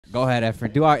Go ahead,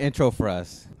 Efren. Do our intro for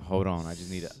us. Hold on, I just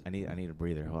need a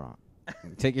breather. Hold on.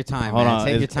 Take your time, Hold man. on.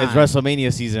 Take your It's time.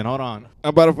 WrestleMania season. Hold on. I'm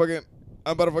about to fucking.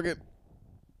 Welcome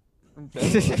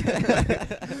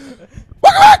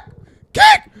back.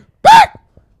 Kickback.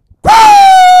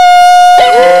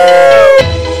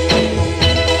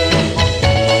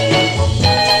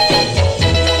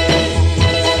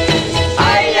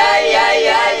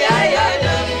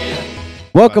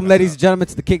 Welcome, ladies and gentlemen,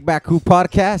 to the Kickback Crew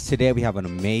podcast. Today we have an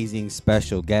amazing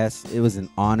special guest. It was an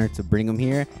honor to bring him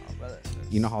here.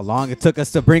 You know how long it took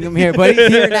us to bring him here, but he's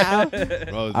here now.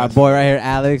 Our boy right here,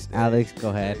 Alex. Alex, go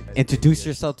ahead. Introduce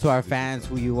yourself to our fans,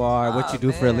 who you are, what you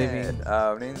do for a living.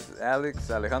 My name's Alex,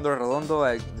 Alejandro Redondo,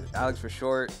 Alex for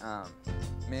short.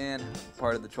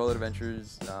 Part of the CHOLO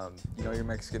adventures. You know, you're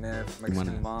Mexican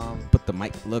mom. Put the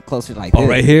mic a little closer like this.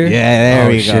 Right here? Yeah, there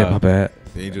we shit, go. My bad.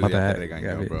 My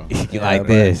bad. bro. You like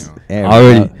this. There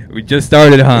Already. go. We just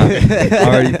started, huh?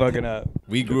 Already fucking up.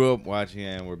 We grew up watching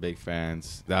it, and we're big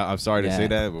fans. I'm sorry to say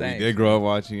that, but Thanks. we did grow up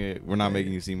watching it. We're not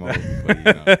making you seem old, but you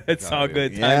know, It's all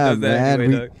good. Time Yeah, does that man.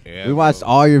 anyway, Doug. We watched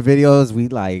all your videos. We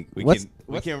like, We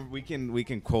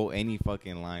can quote any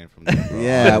fucking line from that. Bro.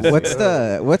 yeah, what's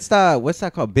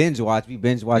that called? Binge watch. We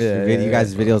binge watch Yeah, you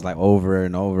guys' bro. videos like over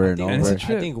and over and think it's over. a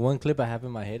trip. I think one clip I have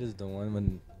in my head is the one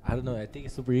when I don't know. I think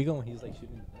it's Super Ego when he's like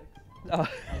shooting. Oh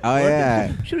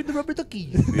yeah. Shooting the rubber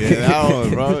ducky. Yeah, that one,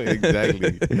 bro.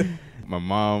 Exactly. My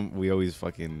mom, we always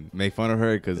fucking make fun of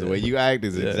her because the way you act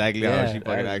is exactly how she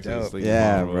fucking acts.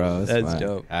 Yeah, bro. That's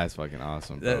dope. That's fucking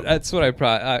awesome, bro. That's what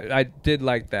I did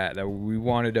like that. We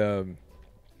wanted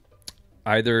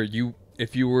either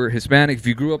if you were Hispanic, if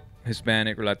you grew up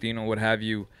Hispanic or Latino, what have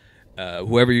you,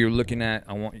 whoever you're looking at,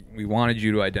 we wanted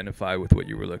you to identify with what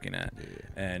you were looking at. Yeah.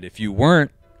 And if you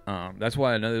weren't, that's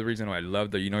why another reason why I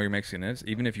love that you know you're Mexican is,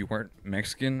 even if you weren't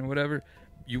Mexican or whatever,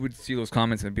 you would see those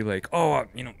comments and be like, oh,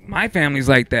 you know, my family's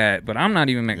like that, but I'm not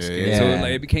even Mexican. Yeah. So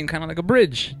it became kind of like a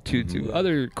bridge to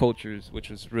other cultures, which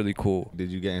was really cool.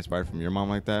 Did you get inspired from your mom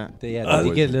like that? Yeah, did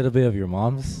you get a little bit of your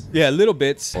mom's? Yeah, little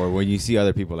bits. Or when you see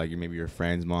other people, like maybe your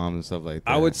friends' moms and stuff like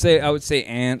that? I would say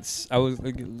aunts. I was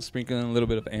sprinkling a little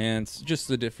bit of aunts, just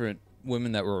the different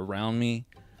women that were around me.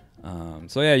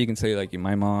 So yeah, you can say like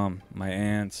my mom, my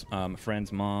aunts,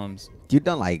 friends' moms. You've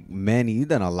done you've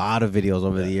done a lot of videos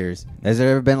over the years. Has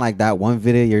there ever been like that one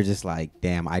video you're just like,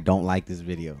 damn, I don't like this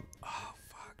video? Oh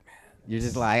fuck, man. You're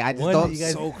just like, I just One, don't. you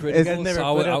guys, so you critical. guys never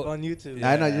So put I up would- on YouTube.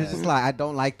 I know, you're just like, I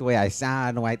don't like the way I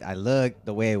sound, the way I look,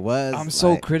 the way it was. I'm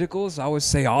so like, critical, so I would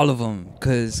say all of them,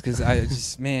 cause I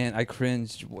just I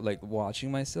cringed like watching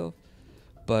myself,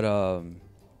 but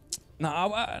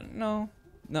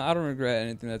No, I don't regret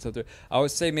anything that's up there. I would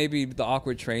say maybe the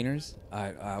awkward trainers.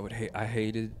 I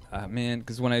hated,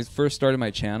 because when I first started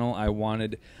my channel, I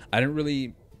didn't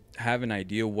really have an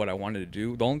idea what I wanted to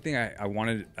do. The only thing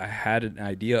I had an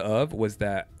idea of was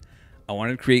that I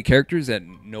wanted to create characters that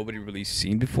nobody really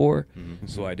seen before. Mm-hmm.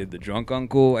 So I did the drunk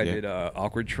uncle. I did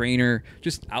awkward trainer.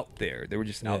 Just out there. They were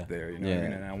just out there. You know what I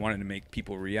mean? And I wanted to make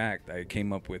people react. I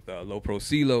came up with low pro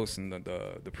Celos and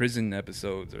the prison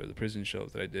episodes or the prison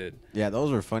shows that I did. Yeah,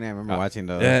 those were funny. I remember watching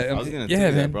those. I was gonna say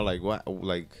that, man.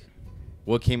 bro.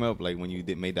 What came up like when you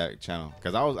made that channel?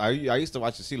 Because I used to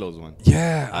watch the Celos one.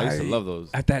 Yeah, I used to love those.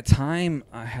 At that time,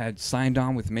 I had signed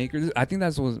on with Maker. I think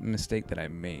that was a mistake that I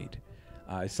made.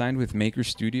 I signed with Maker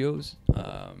Studios.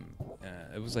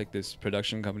 It was like this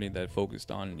production company that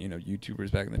focused on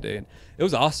YouTubers back in the day, and it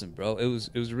was awesome, bro. It was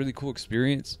a really cool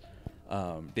experience.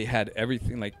 They had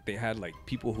everything. Like they had like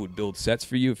people who would build sets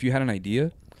for you. If you had an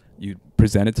idea, you'd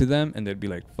present it to them, and they'd be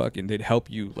like, "Fucking," they'd help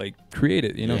you like create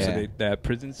it. So that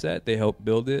prison set, they helped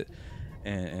build it,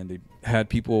 and they had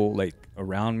people like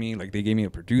around me. Like they gave me a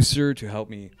producer to help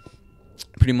me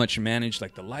pretty much manage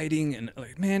like the lighting, and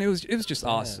like, man, it was just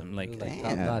awesome. Like,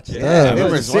 top-notch Yeah, stuff. I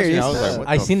remember was watching it, I serious was like, stuff. what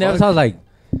I the seen that. I fuck? was like,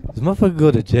 "This motherfucker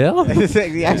go to jail?"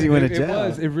 He actually went to jail.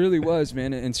 It really was,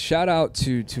 man. And shout out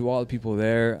to all the people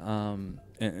there.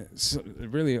 And so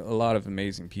really a lot of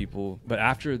amazing people. But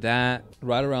after that,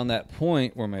 right around that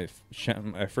point where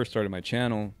I first started my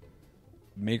channel,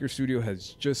 Maker Studio has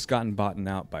just gotten bought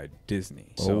out by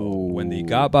Disney. So when they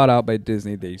got bought out by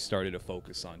Disney, they started to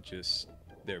focus on just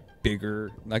their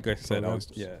bigger, like I said,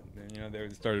 they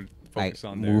started to focus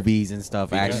on their movies and stuff.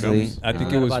 feature Actually, films. I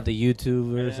think it was about the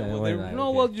YouTubers and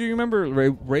well, do you remember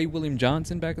Ray William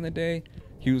Johnson back in the day?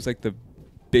 He was like the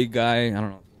big guy. I don't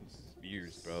know,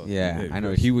 years, bro. Yeah, I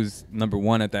know. He was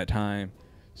 #1 at that time.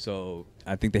 So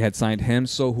I think they had signed him.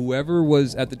 So whoever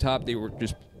was at the top, they were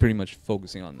just pretty much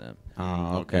focusing on them.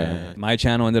 Oh, okay. My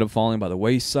channel ended up falling by the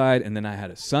wayside, and then I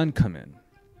had a son come in.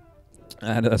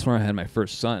 That's where I had my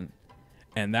first son.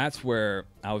 And that's where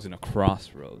I was in a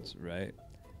crossroads, right?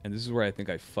 And this is where I think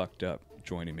I fucked up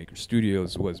joining Maker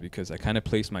Studios, was because I kind of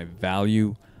placed my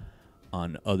value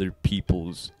on other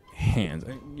people's hands.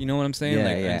 You know what I'm saying? Yeah,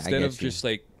 like yeah, instead of just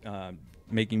like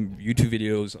making YouTube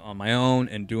videos on my own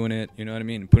and doing it, you know what I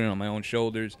mean, and putting it on my own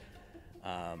shoulders.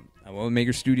 I went with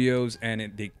Maker Studios,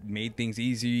 and they made things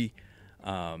easy.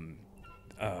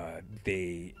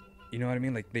 They, you know what I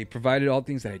mean? Like they provided all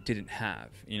things that I didn't have.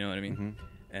 You know what I mean? Mm-hmm.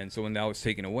 And so when that was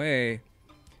taken away,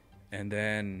 and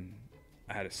then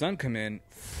I had a son come in,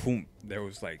 boom, there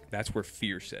was like, that's where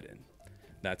fear set in.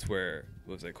 That's where it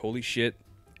was like, holy shit,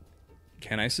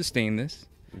 can I sustain this?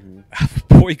 Mm-hmm. I have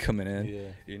a boy coming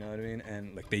in, you know what I mean?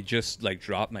 And like they just like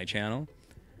dropped my channel,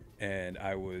 and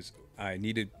I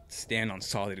needed to stand on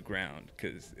solid ground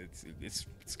because it's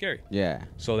scary. Yeah.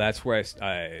 So that's where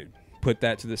I put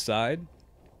that to the side,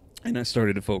 and I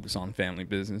started to focus on family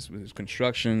business, with his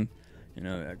construction, you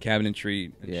know,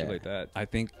 cabinetry and shit like that. I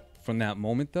think from that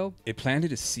moment though, it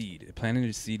planted a seed. It planted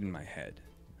a seed in my head,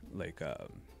 like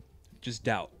just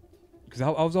doubt, because I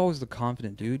was always the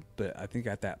confident dude, but I think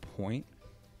at that point,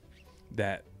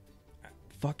 that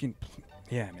fucking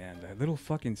that little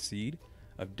fucking seed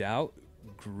of doubt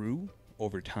grew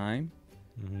over time.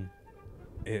 Mm-hmm.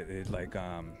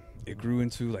 It grew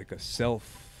into like a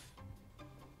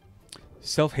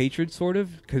self-hatred sort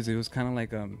of, because it was kind of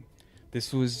like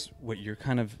this is what you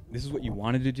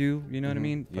wanted to do, you know what I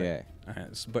mean? But, Yeah.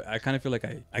 But I kind of feel like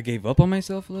I gave up on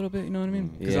myself a little bit, you know what I mean?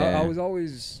 Because I was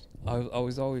always when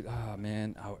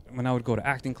I would go to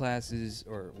acting classes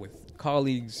or with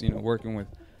colleagues, you know, working with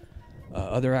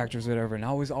other actors, whatever, and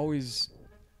I was always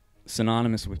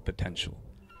synonymous with potential.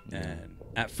 And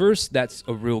at first, that's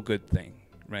a real good thing,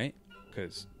 right?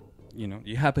 Because, you know,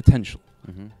 you have potential.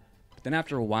 Mm-hmm. But then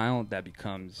after a while, that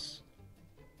becomes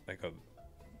like a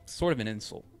sort of an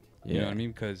insult. You know what I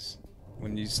mean? Because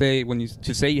to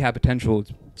say you have potential,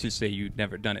 it's to say you've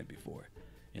never done it before,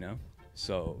 you know?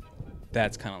 So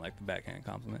that's kind of like the backhand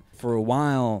compliment. For a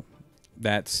while,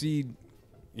 that seed,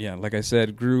 like I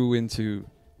said, grew into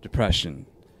depression.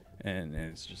 And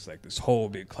it's just like this whole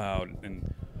big cloud.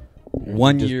 And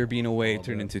 1 year being away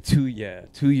turned into 2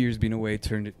 years being away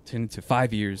turned into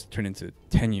 5 years, turned into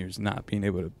 10 years not being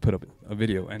able to put up a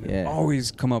video. And I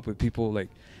always come up with people like,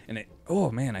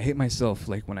 oh man, I hate myself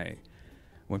like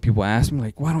when people ask me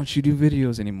like, why don't you do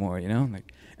videos anymore, you know?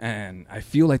 Like, and I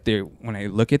feel like when I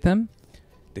look at them,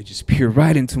 they just peer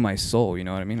right into my soul, you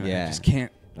know what I mean? Like, I just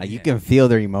can't. Like you can feel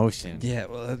their emotion. Yeah,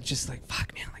 well, just like,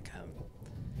 fuck, man, like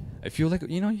I feel like,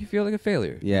 you feel like a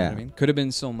failure. Yeah. You know what I mean? Could have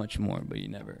been so much more, but you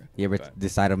never. You ever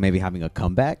decide on maybe having a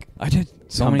comeback? I did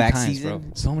so many Comeback times, season?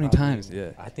 bro. So many times,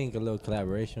 yeah. I think a little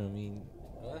collaboration. I mean,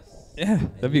 Yeah,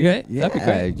 that'd be great. Yeah, That'd be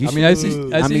great. you I mean, I should-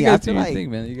 see I mean, you I guys do feel your like- thing,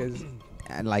 man. You guys.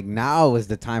 And like now is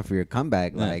the time for your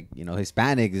comeback. Yeah. Like, you know,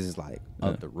 Hispanics is like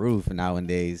up the roof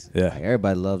nowadays. Yeah. Like,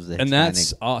 everybody loves the And Hispanic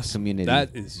that's awesome. community. That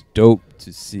is dope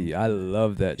to see. I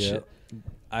love that Yeah. shit.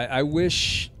 I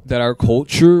wish that our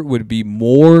culture would be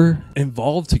more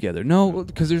involved together. No,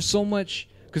 because there's so much.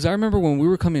 Because I remember when we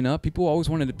were coming up, people always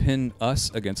wanted to pin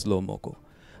us against Lil Moco,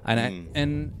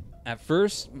 and at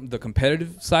first the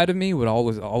competitive side of me would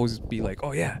always be like,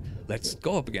 oh yeah, let's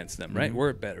go up against them, right?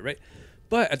 We're better, right?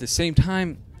 But at the same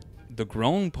time, the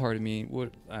grown part of me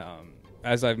would,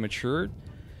 as I've matured,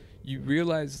 you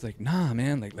realize like, nah,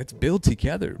 man, like let's build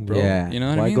together, bro. Yeah. You know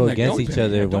what I Why mean? go Like, against don't- each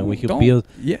other when don't- we could don't- build,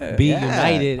 yeah, be Yeah.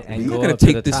 united and I'm go not gonna up to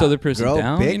take the this top. other person Grow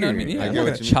down. You know what I mean? bigger. Yeah, I I'm get not what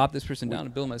gonna you mean. chop this person down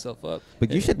and build myself up.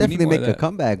 But you should We need definitely more of make a that.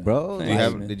 comeback, bro. Do Thanks, you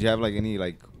have? man. Did you have like any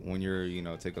like when you're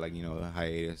take like a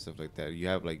hiatus, stuff like that? You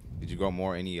have like, did you grow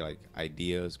more any like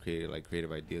ideas,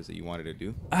 creative ideas that you wanted to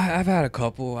do? I've had a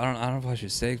couple. I don't know if I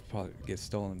should say, probably get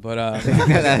stolen, but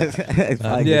It's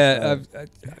like yeah, I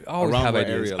always Around have what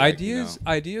ideas. area, like, you know?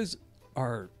 Ideas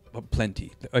are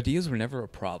plenty. The ideas were never a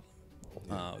problem.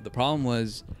 The problem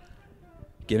was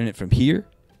getting it from here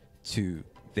to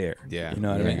there. Yeah, you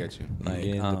know what yeah, I I mean. get you. Like,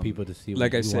 Getting the people to see what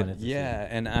like I you said, wanted to see. yeah,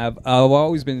 and I've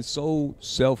always been so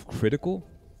self-critical,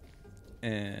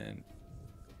 and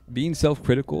being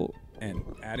self-critical and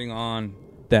adding on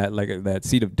that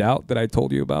seed of doubt that I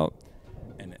told you about,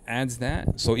 and it adds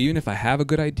that. So even if I have a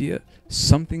good idea,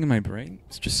 something in my brain,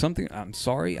 it's just something. I'm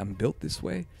sorry, I'm built this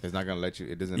way. It's not gonna let you.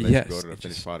 It doesn't let you go to the it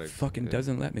finished just product. fucking Yeah.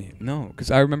 doesn't let me. No,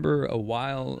 because I remember a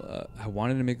while I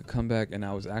wanted to make a comeback, and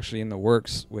I was actually in the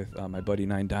works with my buddy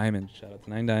 9 Diamond. Shout out to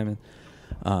 9 Diamond.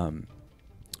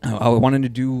 I wanted to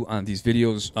do these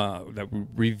videos that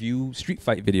review street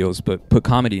fight videos, but put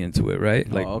comedy into it, right?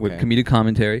 Oh, Like with okay. comedic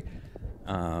commentary.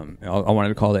 I wanted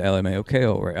to call it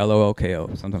LMAOKO or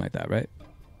LOLKO, something like that, right?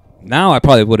 Now I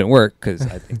probably wouldn't work because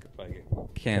I think if I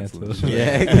get canceled.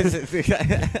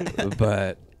 Yeah.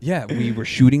 But yeah, we were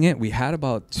shooting it. We had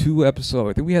about 2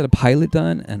 episodes. I think we had a pilot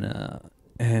done,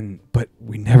 but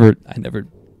I never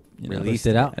Released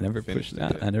it out. I never Finished pushed it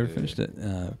out. it, I never yeah. finished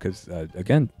it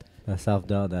again. That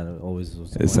self-doubt that always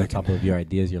was It's on like- top of your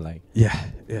ideas. You're like, Yeah.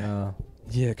 uh,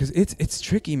 Yeah, because it's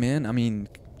tricky, man. I mean,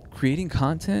 creating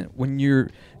content, when you're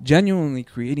genuinely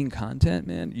creating content,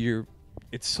 man, you're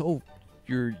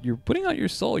putting out your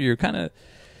soul. You're kind of,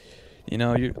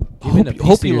 you're Giving a piece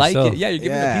hope to you like yourself. it. Yeah, you're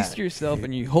giving a piece to yourself,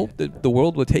 and you hope that the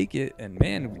world will take it. And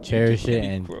man, Cherish YouTube can it be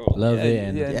and cruel. love Yeah, it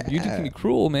and- yeah, YouTube Yeah. can be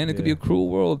cruel, man. It could be a Yeah. cruel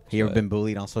world. You ever but- been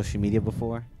bullied on social media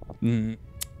before? Mm,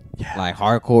 yeah. Like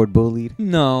hardcore bullied?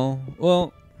 No.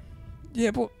 Well,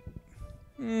 yeah, but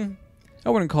I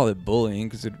wouldn't call it bullying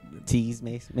because it. Tease,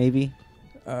 maybe?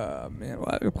 Man,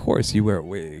 well, of course you wear a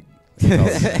wig.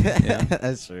 Yeah.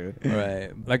 That's true.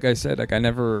 Right. Like I said, that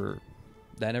never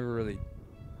really,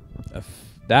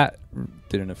 that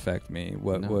didn't affect me.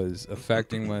 What No. was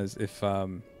affecting was if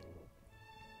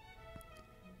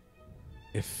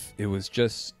it was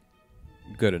just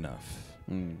good enough.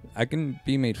 I can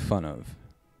be made fun of.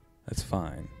 That's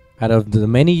fine. out of the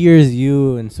many years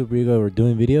you and Super Ego were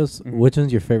doing videos, Mhm. which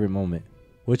one's your favorite moment?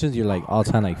 Which one's your like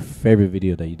all-time like favorite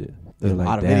video that you did? There's a You're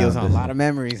lot of like, videos, "Damn, a this lot is-" of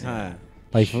memories, huh?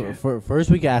 Like Shit. for first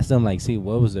we could ask them like, see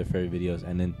what was their favorite videos,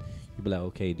 and then you'd be like,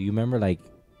 okay, do you remember like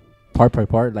part by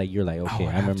part? Like you're like, okay,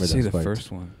 I remember say those the parts.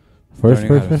 first one. First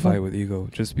Learning how to one? fight with ego,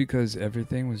 just because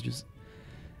everything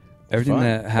Fun.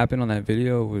 that happened on that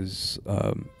video was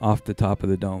off the top of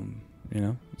the dome,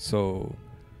 So,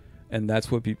 and that's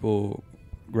what people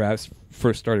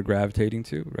first started gravitating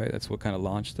to, right? That's what kind of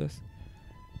launched us,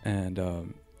 and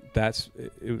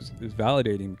it was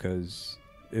validating because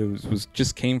it was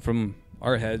just came from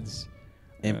our heads.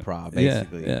 Improv,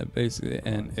 basically. Yeah, basically,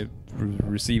 and it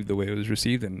received the way it was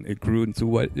received, and it grew into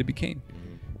what it became.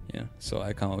 Yeah, so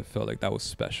I kind of felt like that was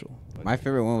special. My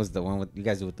favorite one was the one with you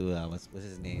guys with the what's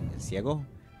his name? Ciego?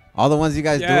 All the ones you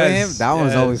guys do with Yes, him, that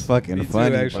one's yes. always fucking Me too,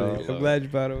 funny, actually. bro. I'm glad you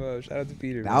brought him up. Shout out to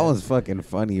Peter. That was fucking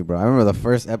funny, bro. I remember the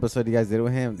first episode you guys did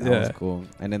with him. That was Yeah. cool.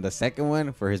 And then the second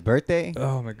one for his birthday,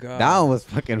 Oh my god. that one was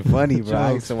fucking funny, bro.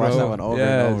 I used Jokes, to watch bro. that one over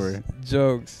Yes, and over.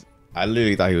 Jokes. I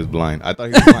literally thought he was blind. I thought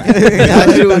he was blind.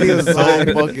 That shit was so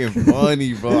fucking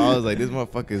funny, bro. I was like, this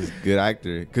motherfucker is a good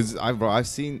actor. Cause I've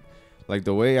seen, like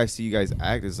the way I see you guys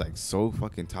act is like so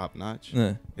fucking top notch.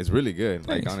 Yeah. It's really good.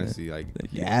 Like Thanks, man. honestly, like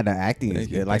Thank you. Yeah, the acting is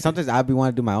Thank you, good. Like thank you. sometimes I'd be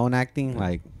wanting to do my own acting.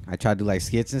 Like I try to do like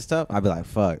skits and stuff. I'd be like,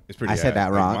 fuck, It's pretty I said ass.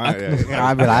 that Like wrong. mine, yeah.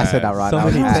 I'd be like, I said that wrong. So That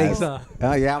was many ass. takes, huh?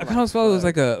 Oh yeah. I kind of felt it was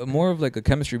like more of like a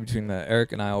chemistry between that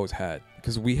Eric and I always had,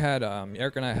 because we had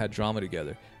Eric and I had drama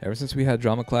together ever since we had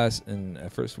drama class, and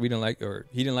at first he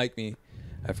didn't like me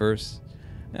at first,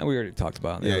 and we already talked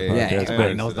about it. Yeah, on the yeah, Yeah, podcast, yeah. everybody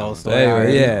but- knows the whole But story. Anyway,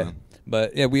 already. yeah.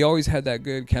 But yeah, we always had that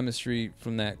good chemistry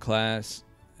from that class,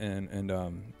 and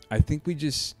I think we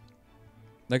just,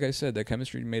 like I said, that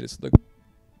chemistry made us look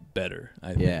better. I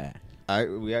think. Yeah. I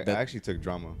That- actually took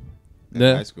drama in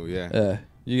Yeah? high school. Yeah.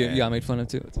 You got made fun of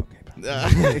too. It's okay,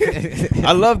 bro.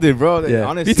 I loved it, bro. Yeah.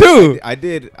 Honestly, Me too. I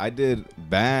did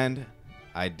band.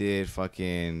 I did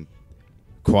fucking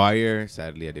choir.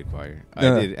 Sadly, I did choir.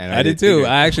 I did too. theater.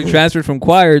 I actually transferred from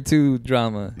choir to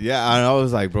drama. Yeah, and I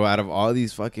was like, bro, out of all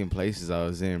these fucking places I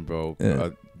was in, bro, Yeah.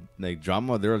 like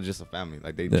drama, they were just a family.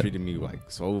 Like they Yeah. treated me like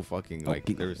so fucking like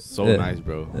they were so Yeah. nice,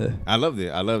 bro. Yeah. I loved it.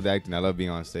 I loved acting. I loved being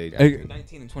on stage. Hey, Acting.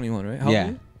 19 and 21, right? How Yeah. old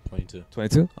are you? 22.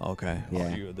 22? Okay. Yeah.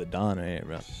 Oh, you're the Don right here,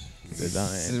 bro. The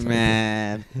Don right here.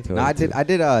 Man. No, I 22.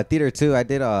 did theater too. I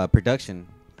did production.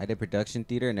 I did production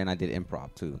theater, and then I did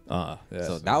improv too. Yeah.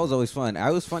 So that was always fun. I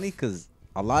was funny because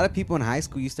a lot of people in high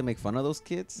school used to make fun of those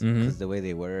kids Mhm. because the way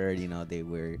they were, they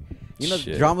were,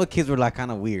 Shit. drama kids were like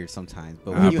kind of weird sometimes.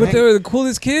 But Ah, when you but hang, they were the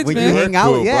coolest kids, when man. you hang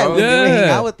out, Cool, yeah, bro. when you hang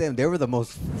Yeah. out with them, they were the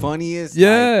most funniest, like,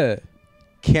 Yeah.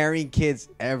 caring kids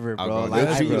ever, I'll bro. go. Like,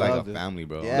 They'll I treat you like a loved it. family,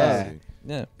 bro. Yeah. honestly.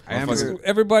 Yeah. I remember- Because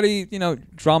everybody,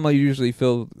 drama usually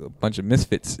fill a bunch of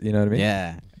misfits, you know what I mean?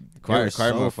 Yeah. Choir were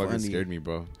so motherfuckers funny. scared me,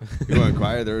 bro. People in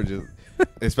choir, they were just,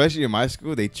 especially in my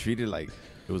school, they treated like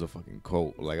it was a fucking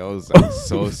cult. Like I was like,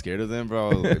 so scared of them, bro.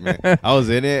 I was like, man, I was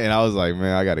in it, and I was like,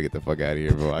 man, I gotta get the fuck out of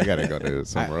here, bro. I gotta go to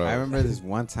somewhere else. I remember this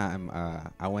one time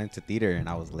I went to theater and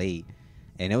I was late,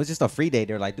 and it was just a free day.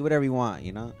 They're like, do whatever you want,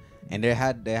 And they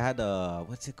had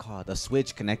what's it called? The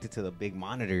switch connected to the big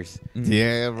monitors.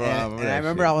 Yeah, bro. And I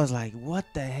remember I was like, what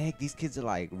the heck? These kids are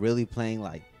like really playing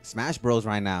like Smash Bros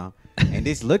right now. And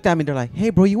they just looked at me. They're like, hey,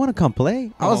 bro, you want to come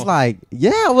play? I was Oh. like,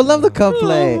 yeah, I would love to come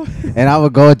play. And I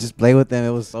would go and just play with them. It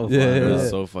was so fun. Yeah, it bro. was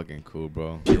so fucking cool,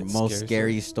 bro. Your most Scary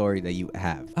scary story that you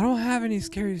have. I don't have any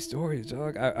scary stories,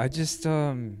 dog.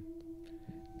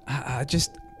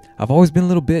 I I've always been a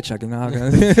little bitch. I can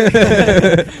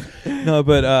no,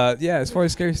 but yeah, as far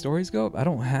as scary stories go, I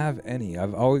don't have any.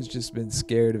 I've always just been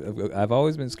scared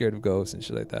of ghosts and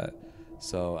shit like that.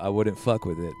 So I wouldn't fuck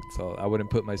with it. So I wouldn't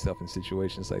put myself in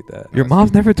situations like that. Your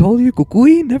mom's never told you,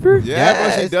 Cucuy? Never?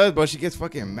 Yeah, bro, she does, but she gets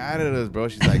fucking mad at us, bro.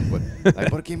 She's like,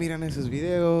 ¿por qué miran esos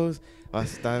videos?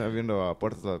 Vas a estar viendo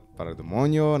puertas para el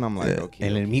demonio. And I'm like, okay.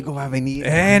 El enemigo va a venir.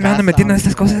 No ando metiendo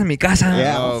estas cosas en mi casa.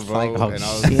 Yeah, No, bro. like, oh, And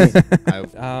I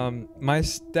was, My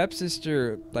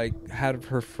stepsister like had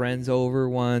her friends over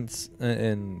once,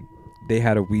 and they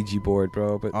had a Ouija board,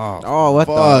 bro. But oh, what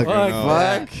fuck, the no.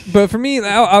 fuck? but for me,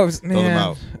 I was them man.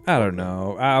 out. I don't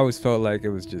know. I always felt like it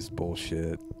was just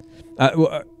bullshit.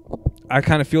 I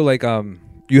kind of feel like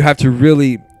you have to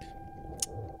really,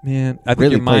 man. I think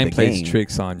Really your play mind the plays game.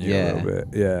 tricks on you Yeah. a little bit.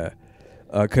 Yeah,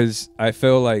 because I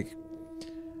feel like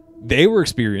they were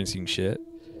experiencing shit,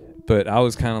 but I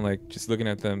was kind of like just looking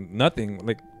at them. Nothing.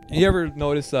 Like, you ever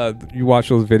notice you watch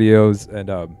those videos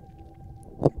and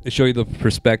they show you the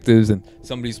perspectives, and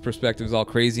somebody's perspective is all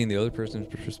crazy, and the other person's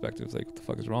perspective is like, what the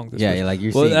fuck is wrong with this Yeah, person? you're like,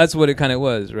 you're well, seeing. that's what it kind of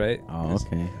was, right? Oh,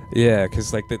 okay. Yeah,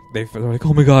 because like they're like,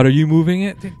 oh my god, are you moving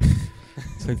it?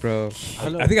 It's like, bro,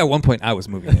 I think at one point I was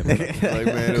moving it. like,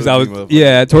 man, Because I was,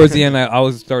 yeah, towards the end, I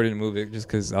was starting to move it just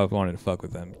because I wanted to fuck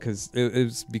with them, because it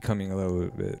was becoming a little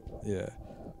bit, yeah.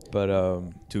 But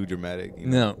too dramatic. You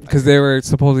no, know? because they were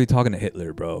supposedly talking to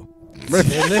Hitler, bro.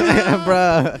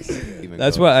 Bro. Even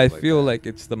That's ghosts why I like feel that. like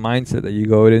it's the mindset that you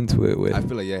go into it with. I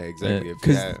feel like, yeah, exactly.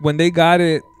 Because Yeah. when they got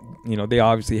it, you know, they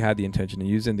obviously had the intention to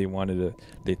use it. And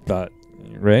they thought,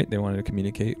 right? They wanted to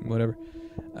communicate and whatever.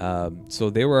 So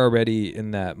they were already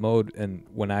in that mode. And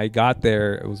when I got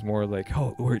there, it was more like,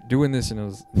 oh, we're doing this. And it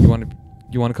was, you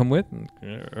want to come with? And,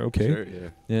 yeah, okay. Sure, yeah.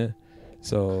 Yeah.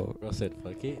 So Bro said,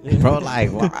 fuck it. Bro, like,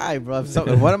 why, bro? If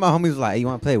one of my homies was like, hey, you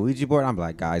want to play a Ouija board? I'm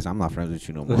like, guys, I'm not friends with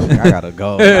you no more. Like, I gotta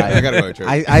go. Like, I gotta go to church.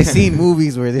 I seen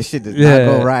movies where this shit does not Yeah.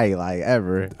 go right, like,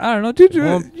 ever. I don't know, dude.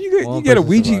 One You get a person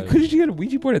Ouija. survived. Could you get a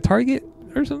Ouija board at Target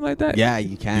or something like that? Yeah,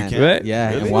 you can. You can? Right? Yeah,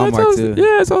 Really? and Yeah, Walmart, so I was- too.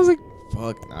 Yeah, so I was like,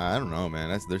 Fuck, nah, I don't know, man.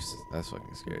 That's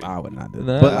fucking scary. I would not do Nah.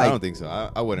 that. But But, I like, don't think so.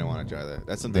 I wouldn't want to try that.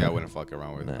 That's something I wouldn't fuck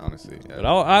around with, Nah. honestly. Yeah. but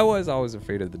I was always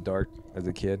afraid of the dark as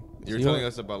a kid. You were telling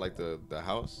us about like the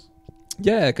house.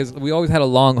 Yeah, because we always had a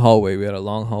long hallway.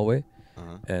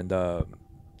 Uh-huh. And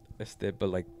but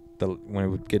like when it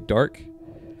would get dark,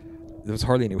 there was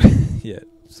hardly anyone yet.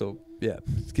 So yeah,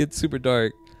 it gets super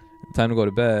dark. Time to go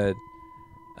to bed.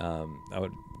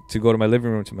 To go to my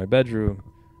living room to my bedroom,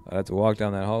 I had to walk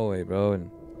down that hallway, bro.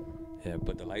 And yeah,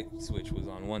 but the light switch was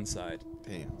on one side.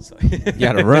 Damn. So you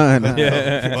gotta run.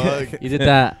 Yeah. Fuck. You did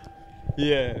that.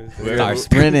 Yeah. Start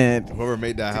sprinting. Whoever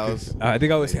made that house. I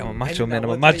think I always say, I'm a macho man. I'm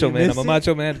a macho man. I'm a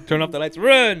macho man. Turn off the lights.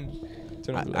 Run.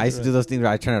 Turn off the I used to do run. those things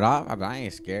where I turn it off. I'm like, I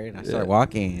ain't scared. And I start Yeah.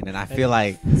 walking, and I feel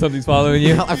like, Something's following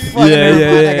you. I'm like, fuck,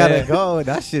 I gotta yeah. go.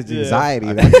 That shit's Yeah. anxiety.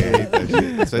 I That's, fucking hate that shit.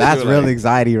 Especially that's with, real like,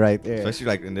 anxiety right there. Especially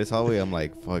like in this hallway, I'm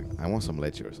like, fuck, I want some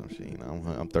leche or some shit. You know,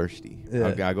 I'm thirsty.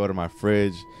 Yeah. I go to my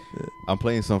fridge. Yeah. I'm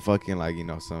playing some fucking like, you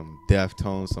know, some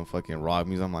Deftones, some fucking rock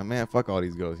music. I'm like, man, fuck all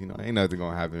these ghosts. You know, ain't nothing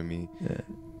gonna happen to me. Yeah.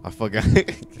 I fucking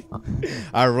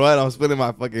I run. I'm spilling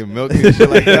my fucking milk and shit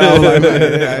like that. I was like, man,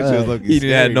 that shit was low-key He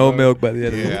scary, had no bro. milk by the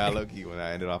end of Yeah, I it. low-key, when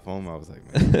I ended off home, I was like,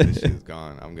 man, this shit is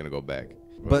gone. I'm gonna go back.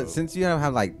 Bro. But since you don't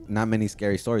have like not many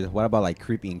scary stories, what about like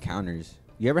creepy encounters?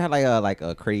 You ever had like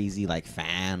a crazy like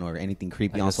fan or anything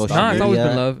creepy Like on a social stalker? Nah, media? it's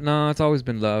always been love. No, it's always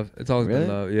been love. It's always Really? been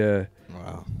love. Yeah.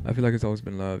 wow. I feel like it's always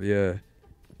been love. Yeah.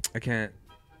 I can't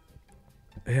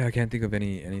think of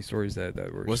any stories that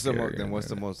were What's the scary what's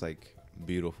the or- most like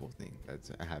beautiful thing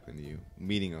that's happened to you?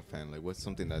 Meeting a fan, like what's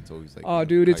something that's always like? Oh, you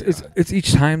know, dude, caught your eye? it's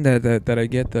each time that I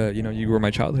get the, you know, you were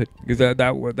my childhood, because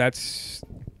that's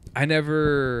I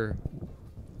never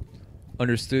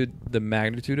understood the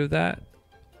magnitude of that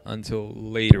until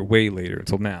later, way later,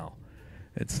 until now.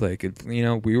 It's like, you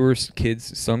know, we were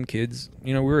kids, some kids,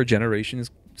 you know, we were a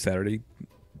generation's Saturday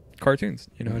cartoons,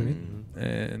 you know what I mean?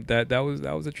 And that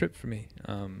was a trip for me,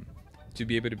 to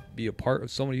be able to be a part of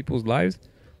so many people's lives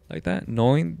like that,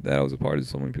 knowing that I was a part of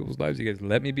so many people's lives. You guys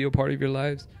let me be a part of your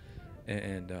lives,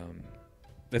 and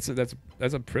that's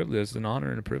a privilege. It's an honor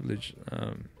and a privilege.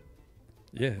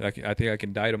 Yeah, I think I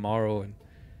can die tomorrow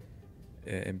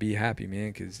and be happy, man,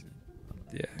 because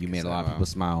yeah, You made a lot of Wow. people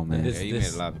smile, man. This- Yeah, you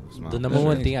made a lot of people smile. The number That's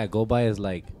one nice. thing I go by is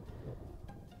like,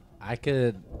 I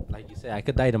could, like you said, I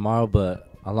could die tomorrow, but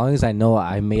as long as I know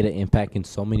I made an impact in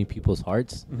so many people's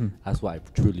hearts, that's what I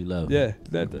truly love. yeah,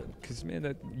 because man,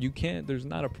 that you can't. There's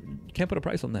not you can't put a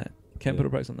price on that. Can't put a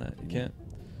price on that. You can't.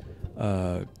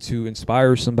 To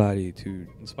inspire somebody, to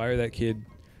inspire that kid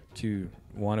to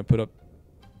want to put up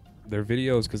their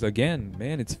videos, because again,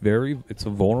 man, it's a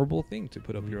vulnerable thing to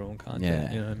put up your own content.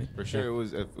 Yeah. You know what I mean? For sure,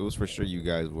 it was for sure. You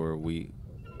guys were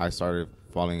I started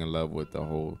falling in love with the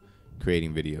whole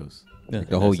creating videos. Yeah.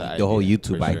 The whole idea,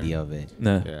 YouTube for sure. idea of it.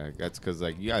 Nah. Yeah, that's because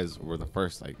like you guys were the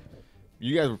first. Like,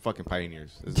 you guys were fucking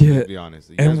pioneers. Yeah. To be honest,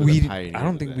 you guys And were the I pioneers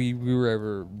don't of think that.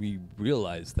 we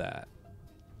realized that.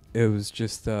 It was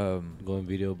just Going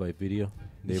video by video,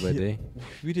 day by day.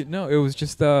 we didn't know. It was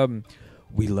just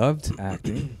we loved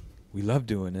acting. We loved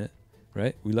doing it,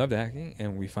 right? We loved acting,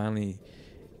 and we finally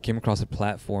came across a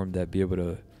platform that be able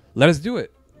to let us do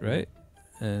it, right?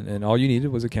 And all you needed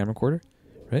was a camera recorder,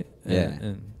 right? Yeah.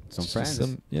 And Some just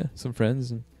friends. some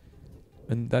friends,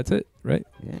 and that's it, right?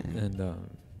 Yeah. And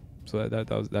so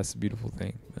that's the beautiful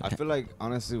thing. I feel like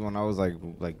honestly, when I was like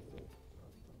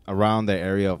around the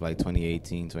area of like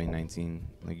 2018, 2019,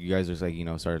 like you guys just like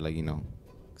started like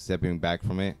stepping back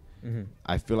from it. Mm-hmm.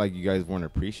 I feel like you guys weren't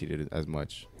appreciated as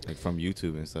much, like from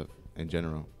YouTube and stuff in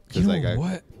general. You know like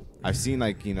what? I've seen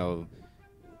like you know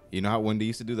how when they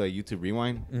used to do the YouTube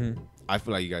Rewind. Mm-hmm. I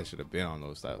feel like you guys should have been on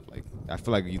those stuff. Like I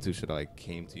feel like YouTube should have like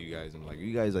came to you guys and like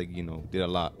you guys like did a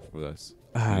lot for us.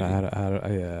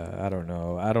 I don't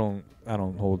know. I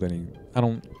don't hold any. I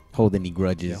don't Hold any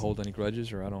grudges. hold any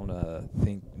grudges, or I don't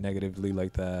think negatively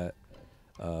like that.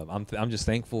 I'm just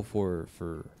thankful for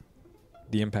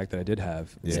the impact that I did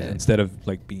have. Yeah. Instead of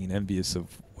like being envious of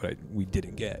what we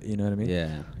didn't get. You know what I mean?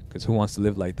 Yeah. Because who wants to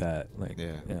live like that? Like,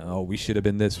 Yeah. Oh, we should have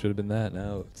been this, should have been that.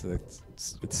 No, it's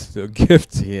a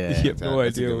gift. Yeah. You have no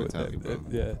That's a idea. good What mentality, bro.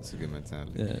 yeah. It's a good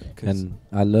mentality. Yeah. And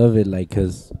I love it, like,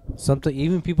 cause something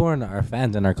even people are our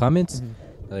fans in our comments, Mhm.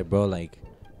 they're like, bro, like,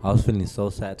 I was feeling so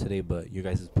sad today, but you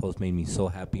guys' post made me so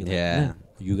happy. Like, Yeah.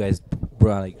 you guys,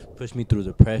 bro, like, pushed me through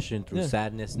depression, through Yeah.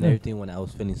 sadness, and Yeah. everything when I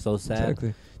was feeling so sad.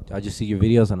 Exactly. I just see your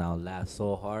videos and I'll laugh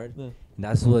so hard. Yeah. And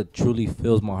that's what truly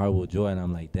fills my heart with joy. And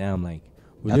I'm like, damn, like,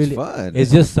 we That's really, fun. it's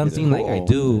just something like I cool.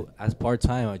 do as part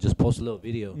time. I just post a little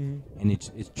video, Mhm. and it's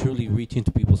truly reaching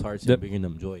to people's hearts Yep. and bringing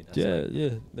them joy. That's Yeah, like, yeah.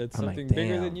 That's I'm like, something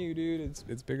bigger damn. than you, dude.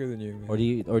 It's bigger than you, man. or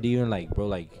do you even like, bro,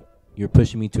 like, you're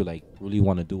pushing me to like really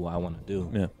want to do what I want to do.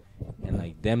 Yeah. And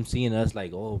like them seeing us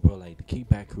like, oh, bro, like the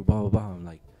Kickback crew, blah blah blah. I'm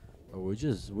like, bro, we're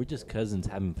just cousins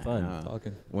having fun. Yeah.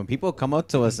 Talking. When people come up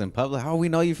to us in public, we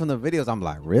know you from the videos. I'm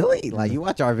like, really? Like, you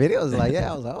watch our videos? Like,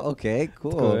 yeah. I was like, oh, okay,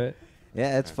 cool. Cool, right?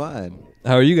 Yeah, it's fun.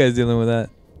 How are you guys dealing with that?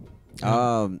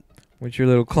 What's your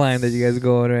little climb that you guys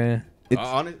go on right?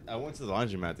 I went to the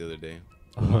laundromat the other day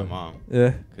with my mom.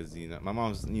 Yeah. Because my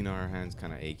mom's her hands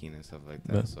kind of aching and stuff like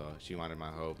that, Yeah. so she wanted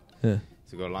my help Yeah.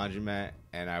 to go to laundromat,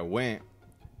 and I went,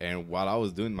 and while I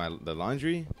was doing the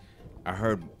laundry, I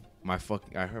heard my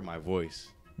voice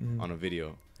Mhm. on a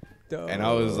video, and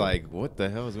I was like, "What the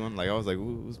hell is going on?" Like I was like,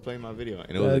 "Who's playing my video?"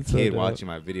 And it was That's a so kid dope. watching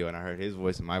my video, and I heard his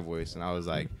voice and my voice, and I was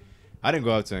like, I didn't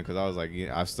go up to him because I was like,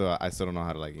 I still don't know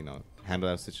how to handle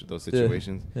those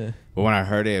situations. Yeah. But when I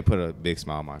heard it put a big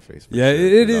smile on my face. For Yeah, sure,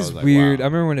 it 'cause I is was like, weird. wow. I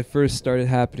remember when it first started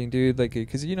happening, dude. Like,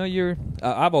 because you're,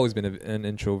 I've always been an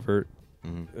introvert,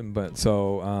 Mhm. but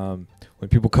so when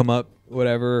people come up,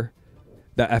 whatever,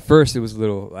 that at first it was a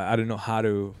little. I didn't know how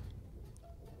to.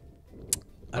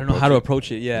 I don't know how to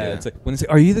approach it. Yeah, Yeah. it's like when they say,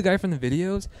 "Are you the guy from the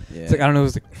videos?" Yeah. It's like I don't know.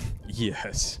 It's like,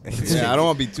 yes. Yeah, I don't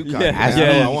want to be too cocky. Yeah, man.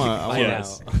 yeah. I want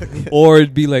Yes. Or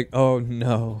it'd be like, "Oh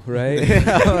no," right?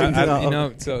 Oh,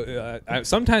 no. So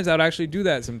sometimes I'd actually do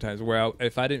that. Sometimes where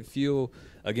if I didn't feel,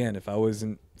 again, if I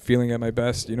wasn't feeling at my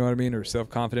best, you know what I mean, or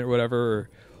self-confident, or whatever,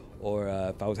 or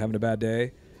if I was having a bad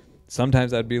day,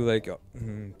 sometimes I'd be like,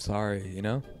 "Sorry,"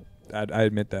 I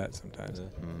admit that sometimes.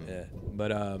 Yeah,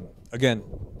 but again,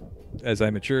 as I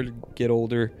mature, get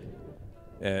older,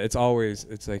 it's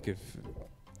like if,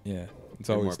 yeah, it's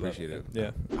You're always more appreciative.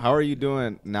 Yeah. How are you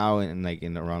doing now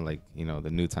in around the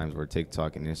new times where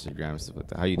TikTok and Instagram and stuff like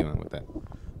that? How you doing with that?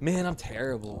 Man, I'm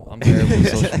terrible. I'm terrible with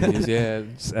social medias.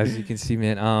 Yeah, as you can see,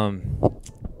 man.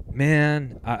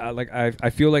 Man, I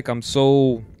feel like I'm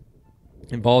so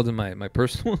involved in my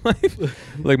personal life,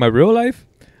 like my real life.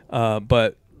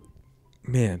 But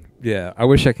man, yeah, I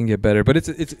wish I can get better. But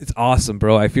it's awesome,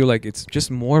 bro. I feel like it's just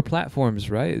more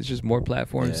platforms, right? It's just more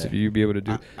platforms for you to be able to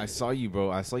do. I saw you, bro.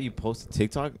 I saw you post a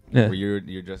TikTok Yeah. where you're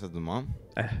dressed as the mom.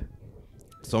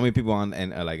 So many people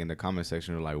in the comment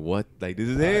section were like, "What? Like this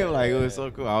is him?" Like it was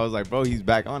so cool. I was like, "Bro, he's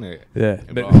back on it." Yeah,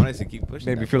 And bro, honestly, keep pushing.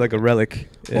 made me that, feel bro. like a relic.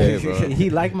 Yeah, bro. He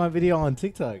liked my video on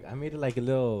TikTok. I made it like a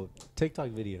little TikTok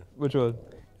video. Which one?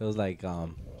 It was like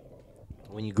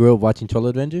when you grew up watching CHO-LOW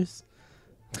Adventures.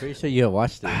 I'm pretty sure you have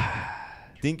watched it. I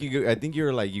think you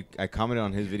were like I commented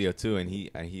on his video too, and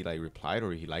he like replied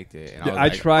or he liked it. And Yeah, was I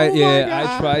like, tried. "Oh my Yeah, God."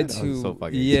 I tried I was to. so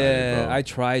fucking yeah, excited, bro. I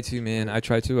tried to, man. I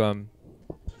tried to.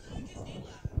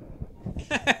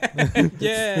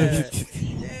 Yeah.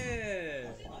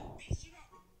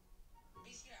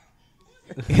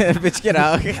 Bitch, get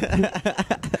out.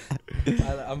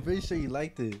 I'm pretty sure you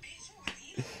liked it.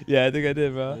 Yeah, I think I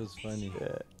did, bro. It was funny. Yeah.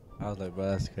 I was like,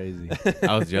 bro, that's crazy.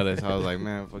 I was jealous. I was like,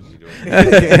 man, fuck you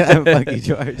doing? Fuck you,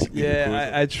 George.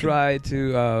 Yeah, I try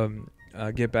to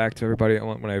get back to everybody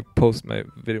when I post my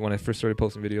video. When I first started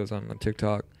posting videos on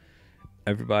TikTok,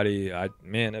 everybody,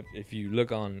 if you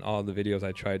look on all the videos,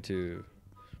 I tried to.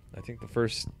 I think the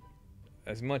first,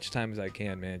 as much time as I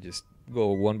can, man, just go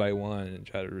one by one and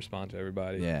try to respond to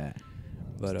everybody. Yeah.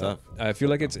 But I feel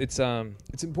like it's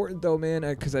important though, man,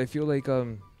 because I feel like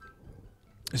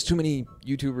there's too many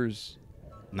YouTubers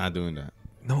Not doing that.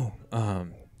 No,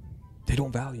 they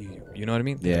don't value you. You know what I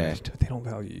mean? Yeah. They don't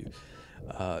value you.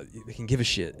 They can give a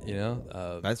shit. You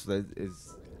know.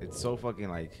 It's so fucking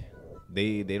like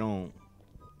they're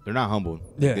not humble.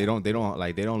 Yeah. They don't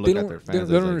look at their fans.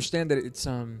 They don't understand that it's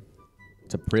a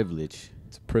privilege.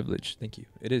 It's a privilege. Thank you.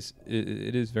 It is.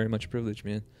 It is very much a privilege,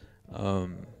 man.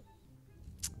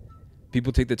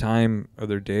 People take the time of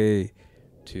their day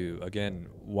to, again,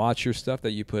 watch your stuff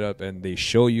that you put up, and they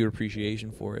show you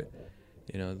appreciation for it.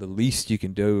 You know, the least you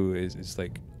can do is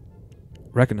like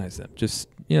recognize them. Just,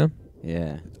 you know,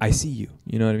 Yeah. I see you.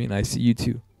 You know what I mean? I see you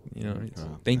too. You know what I mean?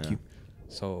 So, thank yeah. you.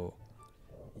 So,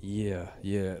 yeah.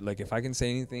 Like, if I can say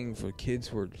anything for kids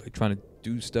who are like trying to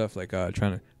do stuff, like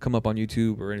trying to come up on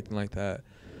YouTube or anything like that,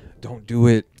 don't do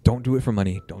it. Don't do it for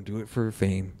money. Don't do it for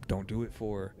fame. Don't do it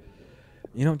for,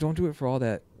 don't do it for all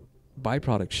that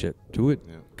byproduct shit. Do it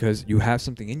because you have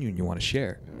something in you and you want to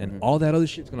share, and all that other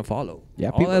shit's gonna follow. Yeah,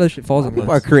 all that other shit falls. People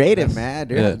are creative, man.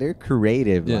 They're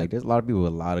creative. Yeah. Like, there's a lot of people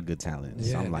with a lot of good talent.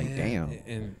 So I'm like, man. damn.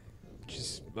 And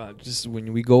just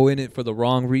when we go in it for the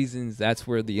wrong reasons, that's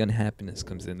where the unhappiness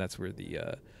comes in. That's where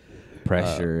the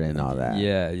Pressure and all that.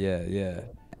 Yeah.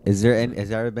 Has there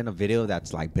ever been a video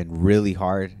that's like been really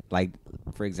hard? Like,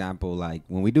 for example, like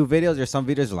when we do videos, there's some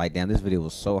videos like, damn, this video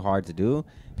was so hard to do.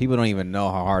 People don't even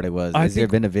know how hard it was. Has there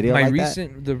been a video like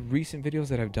that? The recent videos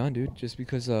that I've done, dude, just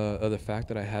because of the fact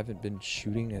that I haven't been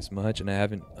shooting as much and I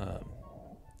haven't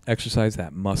exercised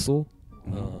that muscle,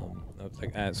 of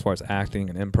like as far as acting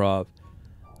and improv.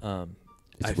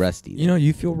 It's rusty.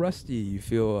 You feel rusty. You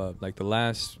feel like the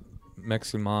last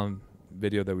Mexican mom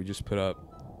video that we just put up.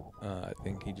 I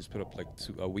think he just put up like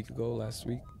a week ago, last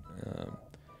week.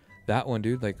 That one,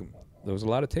 dude, like there was a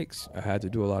lot of takes. I had to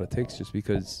do a lot of takes just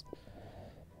because.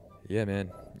 Yeah,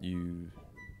 man.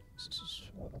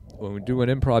 When we do an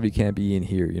improv, you can't be in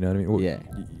here. You know what I mean? Yeah.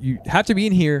 You have to be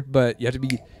in here, but you have to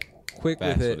be quick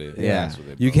Fast with it. with it. Yeah. Fast with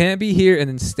it, You bro. can't be here and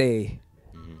then stay.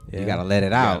 You gotta let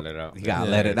it out. You gotta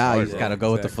let it out. You just gotta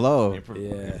go with the flow.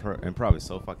 Improv is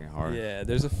so fucking hard. Yeah,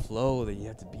 there's a flow that you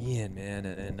have to be in, man.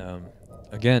 And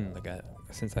again, like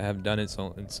since I haven't done it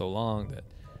so long, that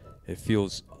it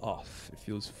feels off. It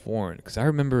feels foreign. Because I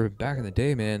remember back in the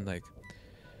day, man, like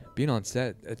being on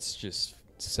set, it's just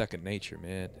second nature,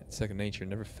 man. It's second nature.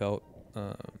 Never felt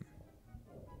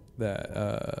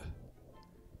that.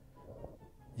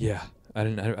 Yeah, I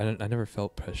never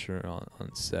felt pressure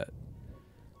on set.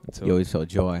 Until You always felt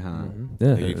joy, huh?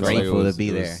 Yeah, You it felt Grateful like to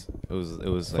be there. It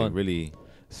was Fun. like really. It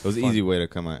was an fun. easy way to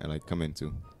come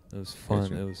into. It was fun.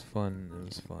 Gotcha. It was fun, man.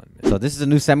 So this is a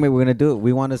new segment we're gonna do.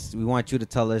 We want you to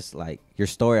tell us like your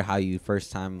story, how you the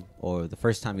first time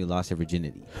you lost your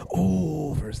virginity.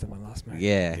 Oh, first time I lost my.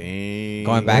 Yeah, Dang.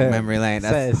 going back memory lane.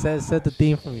 That's Set the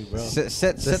theme for me, bro. set the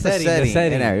setting, setting. the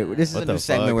setting. In there. This is What a new the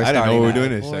segment fuck? we're I didn't starting. know we were now. doing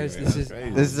this Boys, segment. this That's is- crazy.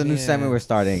 This is a new Man. segment we're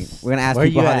starting. We're gonna ask Where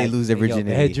people you how at? they lose their In your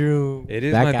virginity. bedroom. It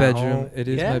is Back my at bedroom. home? It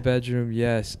is Yeah? my bedroom.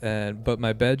 Yes, but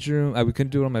my bedroom. We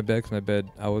couldn't do it on my bed because my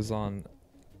bed. I was on.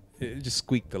 It just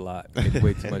squeaked a lot. Made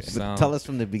way too much But sound. tell us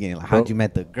from the beginning. Like, how'd you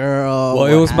met the girl? Well,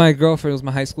 What it was my happened? girlfriend. It was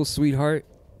my high school sweetheart.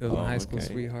 It was my Oh, high school okay.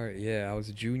 sweetheart. Yeah, I was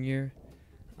a junior.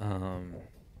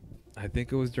 I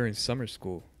think it was during summer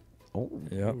school. Oh,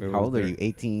 Yep, it how was old are there. you?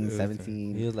 18, It was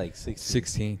 17? He was like 16.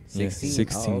 16. Yeah, 16?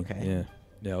 16. Oh, okay.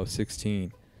 Yeah, I was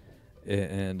 16.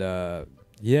 And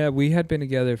yeah, we had been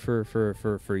together for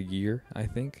a year, I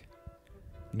think.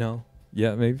 No.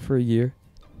 Yeah, maybe for a year.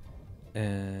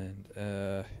 And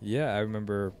yeah, I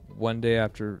remember one day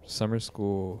after summer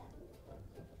school,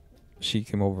 she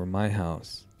came over to my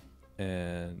house,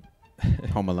 and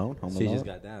Home Alone? Home She Alone? just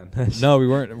got down. no, we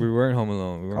weren't home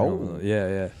alone. We weren't home Oh. alone.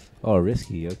 Yeah. Oh,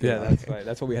 risky. Okay. Yeah, that's right.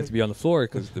 That's why we had to be on the floor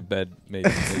because the bed made.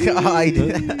 Oh, I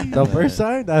did. The first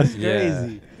time? That's Yeah,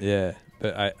 crazy. yeah.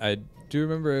 But I do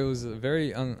remember it was a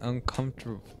very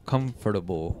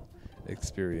uncomfortable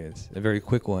experience, a very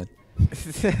quick one.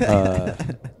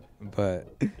 But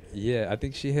yeah, I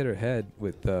think she hit her head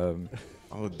with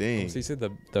Oh dang. So you said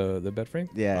the bed frame?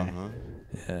 Yeah. Uh-huh.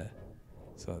 Yeah.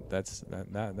 So that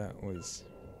was,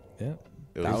 yeah.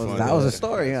 It That was fun, that though. was a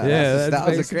story. Huh? Yeah, that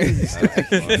was a crazy story. That's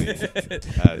funny. That's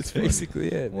That's funny. basically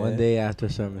it. One man. day after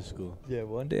summer school. Yeah,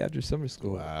 one day after summer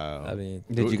school. Wow. I mean,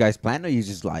 Did you guys plan, or you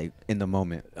just like in the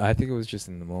moment? I think it was just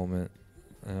in the moment.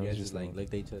 I You was guys just just like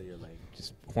looked at each other. You're like,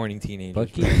 just horny teenagers.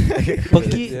 fuck bro. it, fuck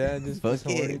it. Yeah, just Fuck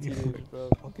horny it. teenagers, bro.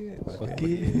 Fuck it. Fuck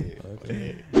it.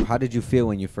 Okay. How did you feel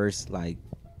when you first like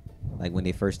when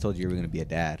they first told you were gonna be a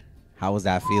dad? How was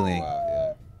that feeling? Wow,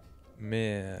 yeah.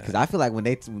 Man. Because I feel like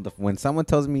when someone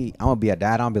tells me I'm gonna be a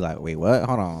dad, I'll be like, wait, what?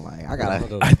 Hold on, like I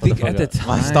gotta. I think at the time,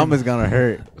 My stomach's gonna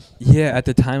hurt. Yeah, at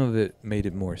the time of it, made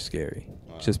it more scary,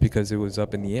 Wow. just because it was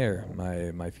up in the air.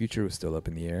 My future was still up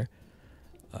in the air.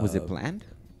 Was it planned?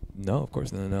 No, of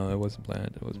course no. It wasn't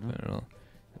planned. It wasn't planned at all.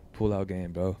 Pull out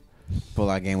game, bro. Pull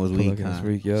out game was Pull weak. out game was Huh?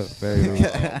 weak. Yep, very weak.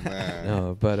 Oh, man.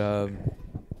 No, but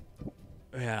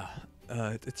yeah,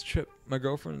 it's a trip. My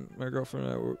girlfriend and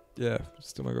I were,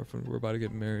 still my girlfriend. We're about to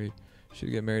get married. Should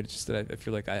get married. It's just that I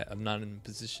feel like I'm not in a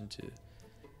position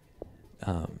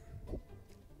to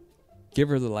give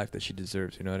her the life that she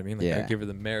deserves. You know what I mean? Like I Yeah. give her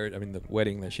the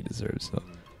wedding that she deserves. So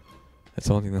that's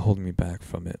the only thing that holding me back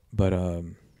from it. But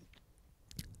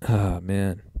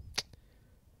man,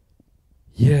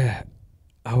 yeah,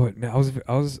 I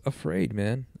was afraid,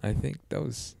 man. I think that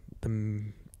was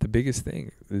the biggest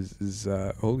thing is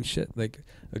holy shit. Like,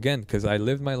 again, because I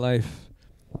lived my life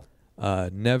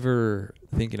never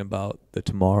thinking about the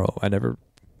tomorrow. I never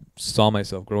saw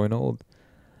myself growing old.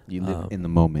 You live in the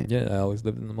moment. Yeah, I always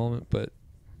lived in the moment, but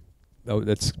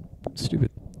that's stupid.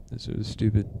 This was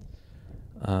stupid.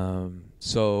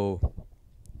 So,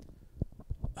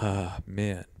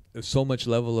 man, there's so much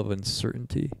level of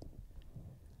uncertainty.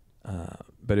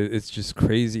 But it's just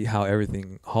crazy how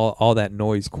everything, all that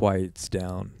noise quiets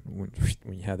down when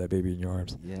you have that baby in your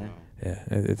arms. Yeah. Yeah,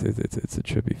 it's a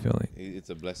trippy feeling. It's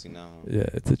a blessing now. Yeah,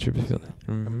 it's a trippy feeling.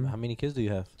 Mm-hmm. How many kids do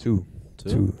you have? Two.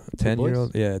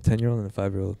 10-year-old. Yeah, 10-year-old and a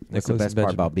 5-year-old. What's the best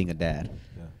part about being a dad?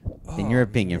 Yeah. In your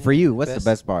opinion, for you, what's the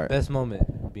best part? Best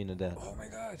moment being a dad. Oh my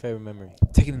God. Favorite memory.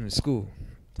 Taking them to school.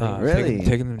 Really?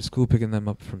 Taking them to school, picking them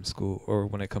up from school, or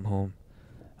when I come home.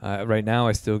 Right now,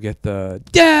 I still get the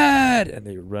dad, and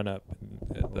they run up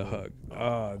and the hug.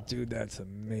 Oh, dude, that's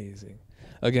amazing.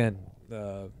 Again,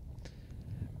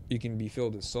 you can be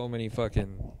filled with so many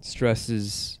fucking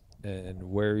stresses and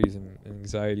worries and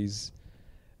anxieties,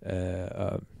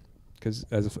 because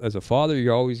as a father,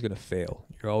 you're always gonna fail.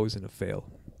 You're always gonna fail.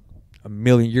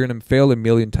 You're gonna fail a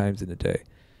million times in a day,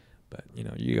 but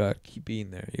you gotta keep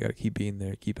being there. You gotta keep being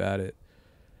there. Keep at it.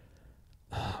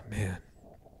 Oh man.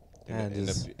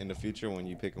 In the future, when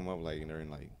you pick them up, like they're in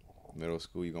like middle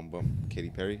school, you gonna bump Katy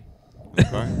Perry in the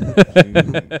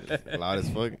car? Loud as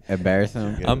fuck. Embarrass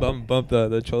him. Yeah. I'm bump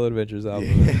the CHO-LOW Adventures album.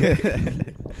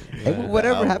 Hey,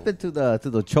 whatever happened to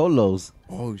the CHO-LOWs?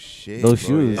 Oh shit. Those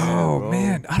bro, shoes. yeah, Oh bro.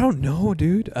 man, I don't know,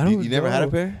 dude. I don't. You never had a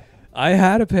know. pair? I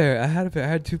had a pair. I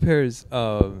had two pairs.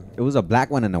 It was a black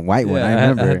one and a white one. Yeah, I I had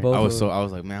remember. both. I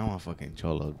was like, man, I want fucking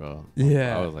cholos, bro.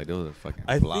 Yeah. I was like, those are fucking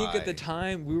I fly. think at the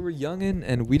time we were youngin'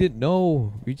 and we didn't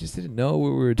know. We just didn't know what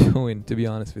we were doing, to be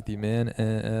honest with you,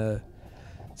 man.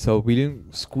 So we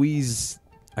didn't squeeze,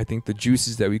 I think, the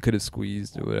juices that we could have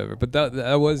squeezed or whatever. But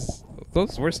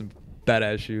those were some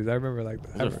badass shoes. I remember like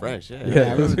that. Those are fresh, yeah. Yeah,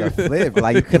 I remember the flip.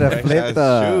 Like you could have Fresh flipped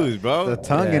ass shoes, bro. the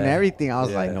tongue and Yeah. everything. I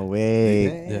was like, Yeah. no way.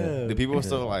 Yeah. The people are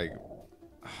still like,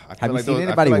 I Have feel you like seen those,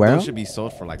 anybody I feel wear like 'em? those should be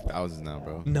sold for like thousands now,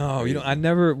 bro. No,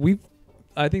 Crazy.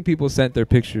 I think people sent their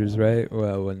pictures, right?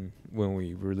 Well, when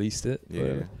we released it. Yeah.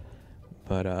 Whatever.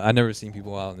 But I never seen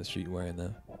people out in the street wearing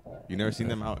them. You never seen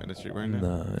them out in the street wearing them?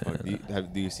 No, Fuck, yeah.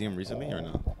 do you see them recently or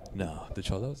no? No, the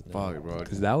CHO-LOWs? No. Fuck, bro.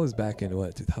 Because that was back in,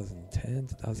 2010,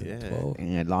 2012?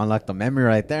 And unlocked the memory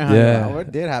right there. Huh? Yeah. Wow,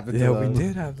 what did happen Yeah, to we those?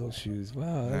 did have those shoes.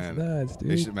 Wow, that's Man, nuts, They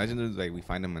dude. should imagine those, like we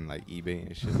find them in like eBay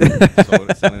and shit.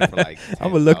 Selling for like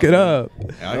I'm going to look it 10,000. up.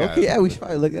 Okay, yeah, we should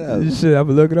probably look it up. Shit, I'm going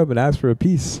to look it up and ask for a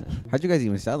piece. How'd you guys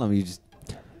even sell them? You just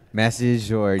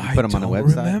message or you I put them on the don't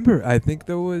website? remember. I think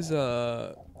there was,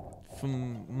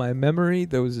 from my memory,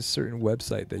 there was a certain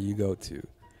website that you go to,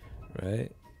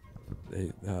 right?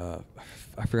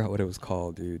 I forgot what it was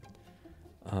called, dude.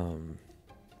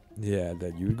 Yeah,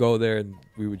 that you would go there and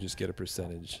we would just get a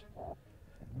percentage.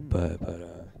 But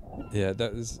yeah,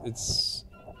 this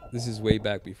is way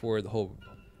back before the whole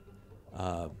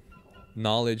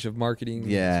knowledge of marketing.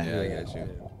 Yeah. Yeah, I got you.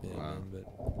 Yeah, Wow. man,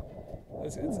 but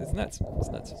it's nuts. It's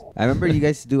nuts. I remember you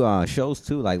guys do shows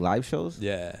too, like live shows.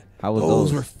 Yeah. How was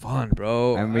those those? were fun,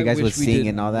 bro. I remember you guys wish would we sing did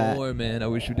and all that. More, man. I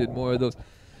wish we did more of those.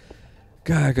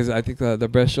 God, because I think the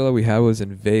best show that we had was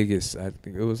in Vegas. I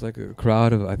think it was like a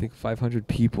crowd of 500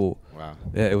 people. Wow.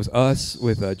 Yeah, it was us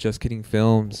with Just Kidding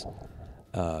Films.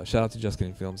 Shout out to Just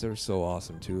Kidding Films. They were so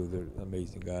awesome too. They're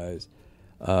amazing guys.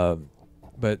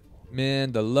 But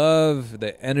man, the love,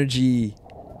 the energy.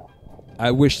 I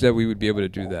wish that we would be able to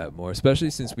do that more, especially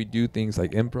since we do things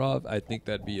like improv. I think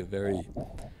that'd be a very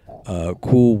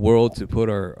cool world to put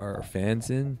our fans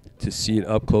in, to see it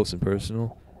up close and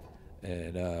personal.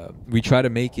 And we try to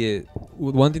make it.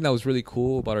 One thing that was really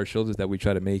cool about our shows is that we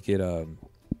try to make it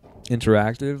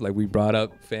interactive. Like we brought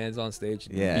up fans on stage to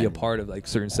be a part of like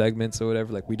certain segments or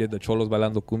whatever. Like we did the Cholos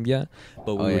Bailando Cumbia,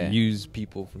 but we would use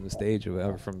people from the stage or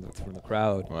whatever from the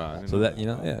crowd. Wow. So that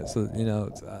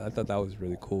I thought that was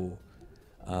really cool.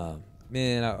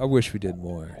 Man, I wish we did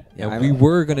more. Yeah, we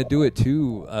were gonna do it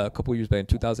too a couple years back in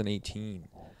 2018.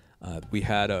 We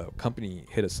had a company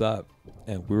hit us up,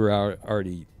 and we were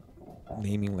already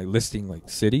listing like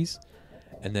cities,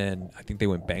 and then I think they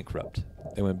went bankrupt.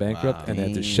 And they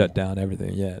had to shut down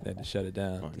everything. Yeah, they had to shut it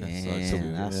down.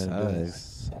 That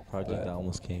sucks. Project that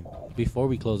almost came. Before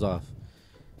we close off,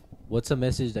 what's a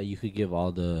message that you could give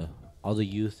all the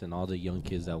youth and all the young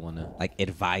kids that wanna like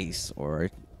advice or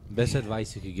best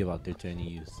advice you could give out there to any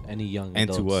youth, any young and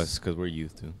adults? to us, because we're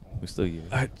youth too. We're still youth.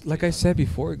 Like I said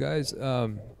before, guys,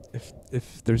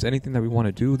 if there's anything that we want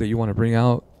to do that you want to bring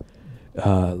out,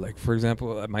 like for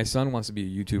example, my son wants to be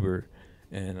a YouTuber,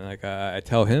 and like I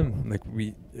tell him, like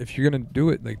if you're gonna do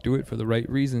it, like do it for the right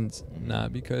reasons,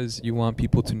 not because you want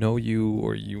people to know you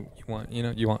or you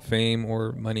want fame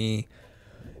or money,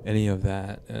 any of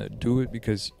that. Do it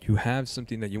because you have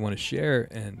something that you want to share,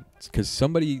 and because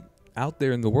somebody out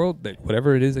there in the world, that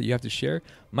whatever it is that you have to share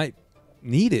might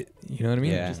need it. You know what I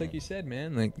mean? Just like you said,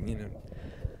 man. Like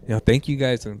thank you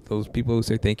guys, and those people who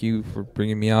say thank you for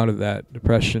bringing me out of that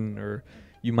depression, or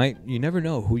you never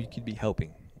know who you could be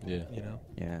helping. Yeah.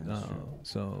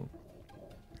 So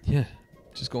yeah,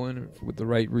 just go in with the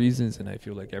right reasons, and I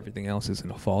feel like everything else is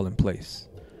gonna fall in place.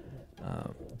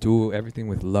 Do everything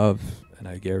with love, and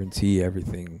I guarantee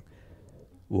everything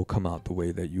will come out the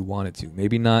way that you want it to.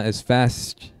 Maybe not as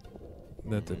fast,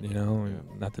 not the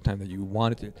time that you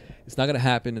want it to. It's not gonna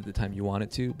happen at the time you want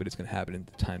it to, but it's gonna happen at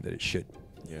the time that it should.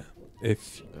 Yeah.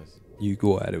 If you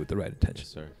go at it with the right intention. Yes,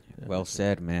 sir. Well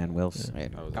said, man. Well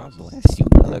said. That was God awesome. bless you,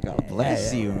 brother. God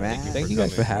bless you, man. Thank you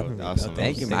guys for having me. Awesome.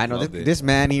 Thank you, man. I I know loved it. this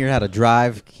man here had a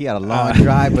drive. He had a long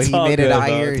drive, but he made it out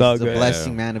here. It's a good.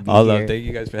 blessing, man, to be All here. love. Thank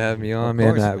you guys for having me on, Of man.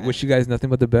 course, I man. wish you guys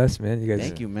nothing but the best, man. You guys.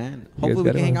 Thank you, man. you guys Hopefully we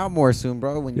got can it hang on. out more soon,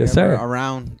 bro. When Yes, you're ever sir.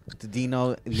 around the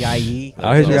Dino, the IE.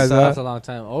 I'll hit you guys That's up. a long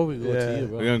time. Or we go to you,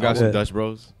 bro. We're gonna grab some Dutch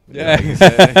Bros. Yeah. Like you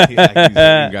said, we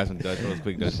can grab some Dutch Bros,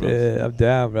 quick Dutch Bros. Yeah, I'm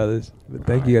down, brothers. But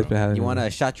thank you guys for having me. You want to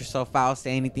shout yourself out?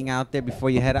 Say anything out there before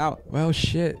you head out? Well,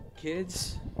 shit,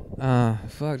 kids.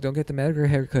 Fuck, don't get them Edgar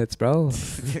haircuts, bro.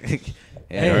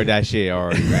 I heard that shit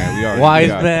already, man. We already Wise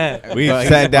man. We've Bro,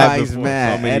 said that wise before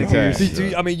man. so many Edgar.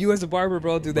 times. I mean, you as a barber,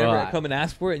 bro, do they Bro, ever come and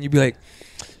ask for it, and you'd be like,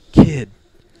 kid,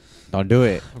 Don't do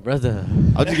it. Brother.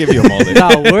 I'll just give you a mullet.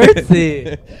 Not worth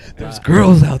it. there's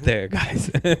girls out there, guys.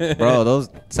 Bro,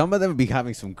 some of them be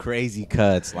having some crazy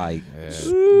cuts, like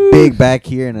Yeah. big back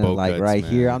here and then Bow like cuts, right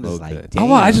man. here. I'm Bow just like, cuts.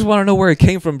 damn. I just want to know where it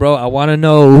came from, bro. I want to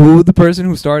know who the person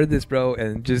who started this, bro,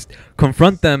 and just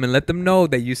confront them and let them know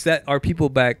that you set our people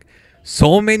back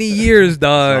so many years,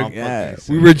 dog. Yeah.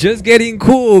 We were just getting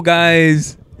cool,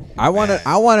 guys. I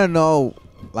wanna know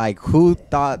like who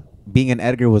thought being an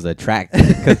Edgar was attractive,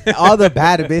 because all the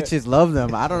bad bitches love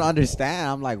them. I don't understand.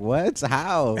 I'm like, what?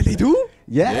 How? And they do?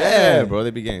 Yeah, Yeah, bro.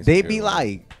 They be getting They secure, be bro.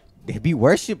 like, they be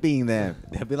worshiping them.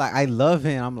 They'll be like, I love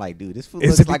him. I'm like, dude, this fool Is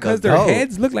looks it like because a their goat.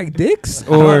 heads look like dicks? I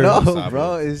don't Or know,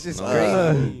 bro. It's just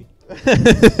No.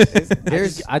 crazy.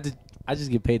 There's I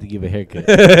just get paid to give a haircut.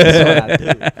 That's what I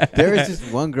do. there is this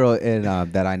one girl in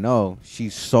that I know.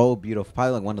 She's so beautiful,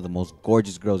 probably like one of the most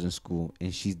gorgeous girls in school,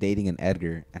 and she's dating an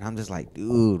Edgar. And I'm just like,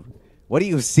 dude, what do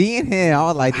you see in him? I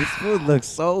was like, this food looks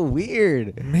so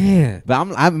weird. Man. But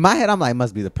I'm in my head, I'm like, it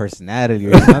must be the personality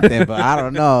or something. But I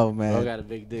don't know, man. Bro got a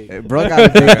big dick. Bro got a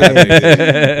big dick.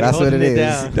 That's what it Holding it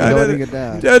is. down. Holding it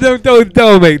down.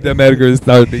 Don't make them Edgars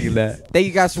start thinking that. Thank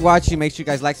you guys for watching. Make sure you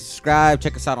guys like, subscribe,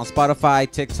 check us out on Spotify,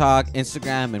 TikTok,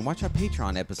 Instagram, and watch our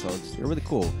Patreon episodes. They're really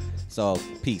cool. So,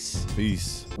 peace.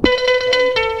 Peace.